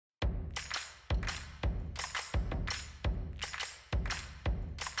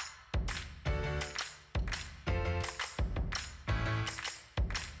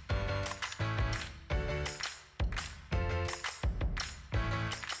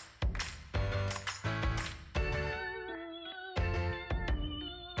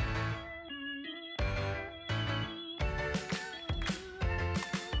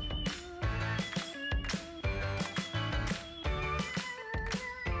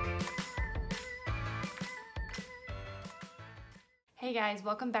Hey guys,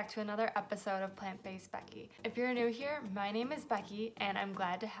 welcome back to another episode of Plant-Based Becky. If you're new here, my name is Becky and I'm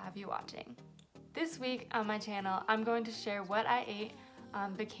glad to have you watching. This week on my channel, I'm going to share what I ate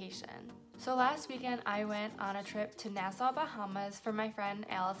on vacation. So last weekend I went on a trip to Nassau, Bahamas for my friend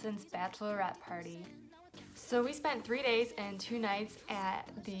Allison's bachelorette party. So we spent 3 days and 2 nights at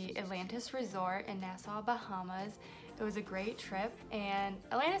the Atlantis Resort in Nassau, Bahamas. It was a great trip, and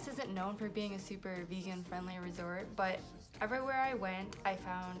Atlantis isn't known for being a super vegan-friendly resort, but everywhere I went, I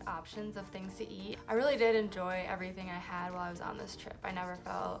found options of things to eat. I really did enjoy everything I had while I was on this trip. I never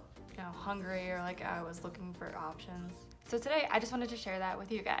felt, hungry or like I was looking for options. So today, I just wanted to share that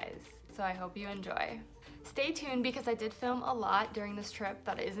with you guys, so I hope you enjoy. Stay tuned because I did film a lot during this trip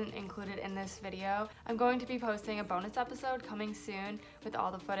that isn't included in this video. I'm going to be posting a bonus episode coming soon with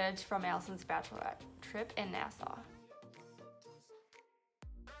all the footage from Allison's bachelorette trip in Nassau.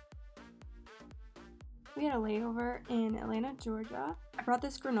 We had a layover in Atlanta, Georgia. I brought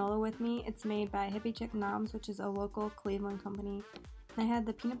this granola with me. It's made by Hippie Chick Noms, which is a local Cleveland company. And I had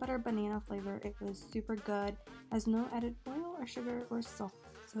the peanut butter banana flavor. It was super good. Has no added oil or sugar or salt.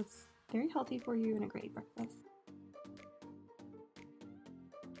 So it's very healthy for you and a great breakfast.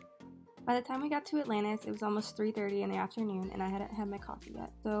 By the time we got to Atlantis, it was almost 3:30 in the afternoon and I hadn't had my coffee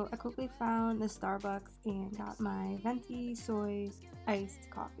yet. So I quickly found the Starbucks and got my venti soy iced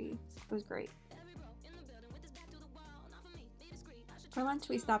coffee. It was great. For lunch,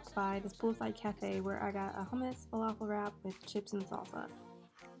 we stopped by this poolside cafe where I got a hummus falafel wrap with chips and salsa.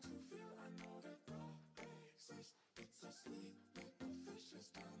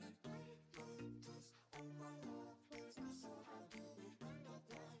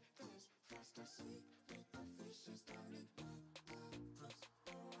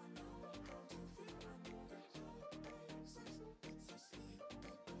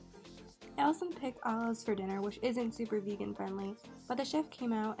 Allison picked olives for dinner, which isn't super vegan friendly, but the chef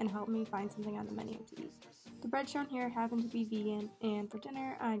came out and helped me find something on the menu to eat. The bread shown here happened to be vegan, and for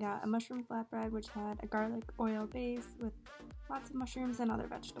dinner I got a mushroom flatbread which had a garlic oil base with lots of mushrooms and other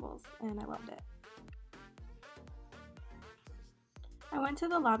vegetables, and I loved it. I went to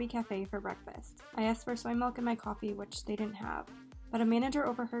the lobby cafe for breakfast. I asked for soy milk in my coffee, which they didn't have, but a manager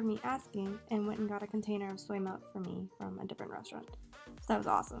overheard me asking and went and got a container of soy milk for me from a different restaurant. So that was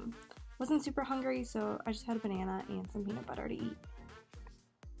awesome. Wasn't super hungry, so I just had a banana and some peanut butter to eat.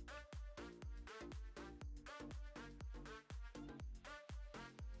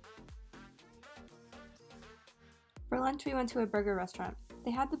 For lunch, we went to a burger restaurant. They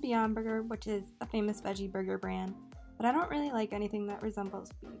had the Beyond Burger, which is a famous veggie burger brand, but I don't really like anything that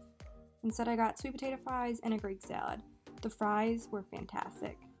resembles beef. Instead, I got sweet potato fries and a Greek salad. The fries were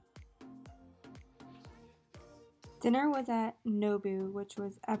fantastic. Dinner was at Nobu, which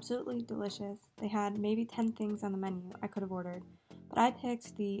was absolutely delicious. They had maybe 10 things on the menu I could have ordered, but I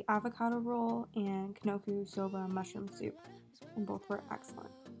picked the avocado roll and Kanoku soba mushroom soup, and both were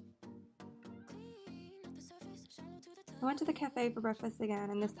excellent. I went to the cafe for breakfast again,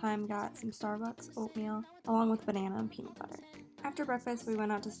 and this time got some Starbucks oatmeal along with banana and peanut butter. After breakfast, we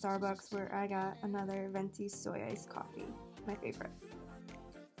went out to Starbucks where I got another venti soy iced coffee, my favorite.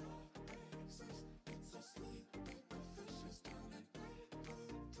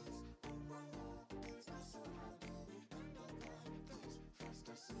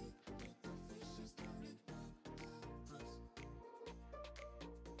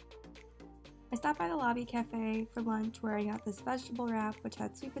 I stopped by the lobby cafe for lunch where I got this vegetable wrap which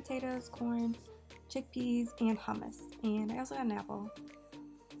had sweet potatoes, corn, chickpeas, and hummus, and I also got an apple.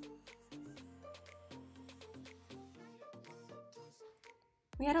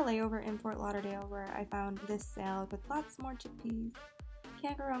 We had a layover in Fort Lauderdale where I found this salad with lots more chickpeas.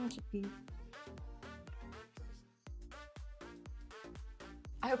 Can't go wrong with chickpeas.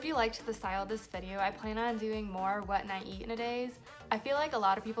 I hope you liked the style of this video. I plan on doing more what and I eat in a days. I feel like a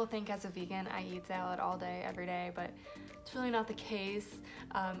lot of people think as a vegan I eat salad all day, every day, but it's really not the case.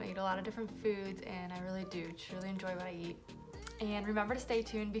 I eat a lot of different foods and I really do truly enjoy what I eat. And remember to stay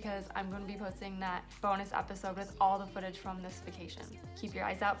tuned because I'm going to be posting that bonus episode with all the footage from this vacation. Keep your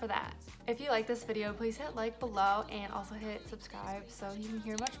eyes out for that. If you like this video, please hit like below and also hit subscribe so you can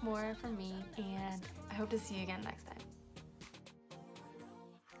hear much more from me, and I hope to see you again next time.